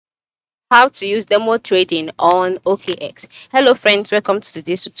How to use demo trading on OKX. Hello friends, welcome to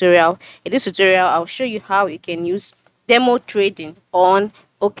today's tutorial. In this tutorial, I'll show you how you can use demo trading on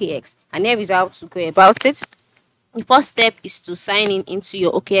OKX, and here is how to go about it. The first step is to sign in into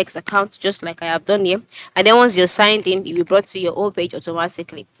your OKX account, just like I have done here, and then once you're signed in, you'll be brought to your home page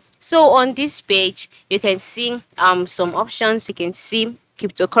automatically. So on this page, you can see some options. You can see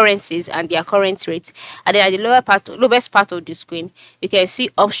cryptocurrencies and their current rate, and then at the lowest part of the screen, you can see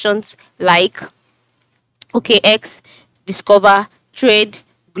options like OKX, Discover, Trade,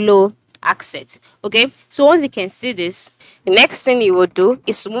 Glow, Access. Okay, so once you can see this, the next thing you will do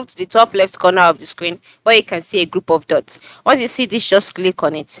is to move to the top left corner of the screen where you can see a group of dots. Once you see this, just click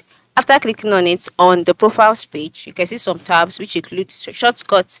on it. After clicking on it, on the profiles page, you can see some tabs which include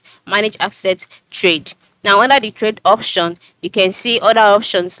shortcuts, manage assets, trade. Now under the trade option, you can see other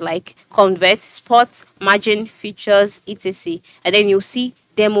options like convert, spot, margin, features, etc. And then you'll see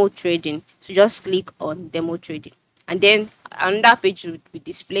demo trading. So just click on demo trading. And then another page will be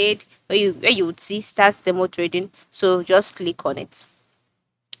displayed where you would see start demo trading. So just click on it.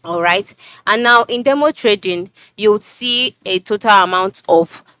 All right, and now in demo trading, you would see a total amount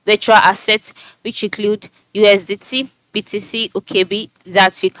of virtual assets which include USDT, BTC, OKB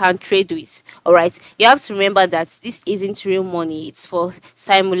that you can trade with. All right, you have to remember that this isn't real money. It's for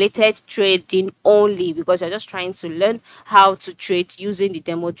simulated trading only, because you're just trying to learn how to trade using the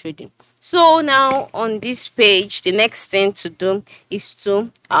demo trading. So now on this page, the next thing to do is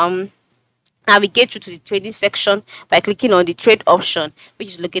to navigate through to the trading section by clicking on the trade option, which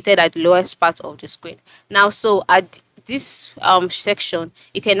is located at the lowest part of the screen. Now, so at this section,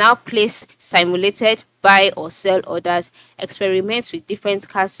 you can now place simulated buy or sell orders, experiment with different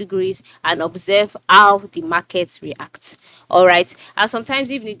categories, and observe how the market reacts. All right, and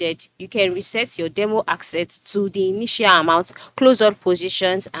sometimes if needed, you can reset your demo access to the initial amount, close all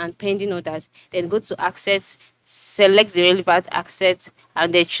positions and pending orders, then go to access, select the relevant access,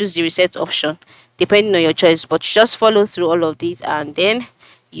 and then choose the reset option depending on your choice. But just follow through all of these and then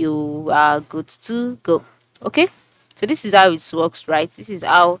you are good to go. Okay, so this is how it works, right? This is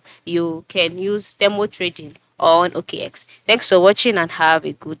how you can use demo trading on OKX. Thanks for watching and have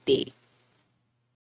a good day.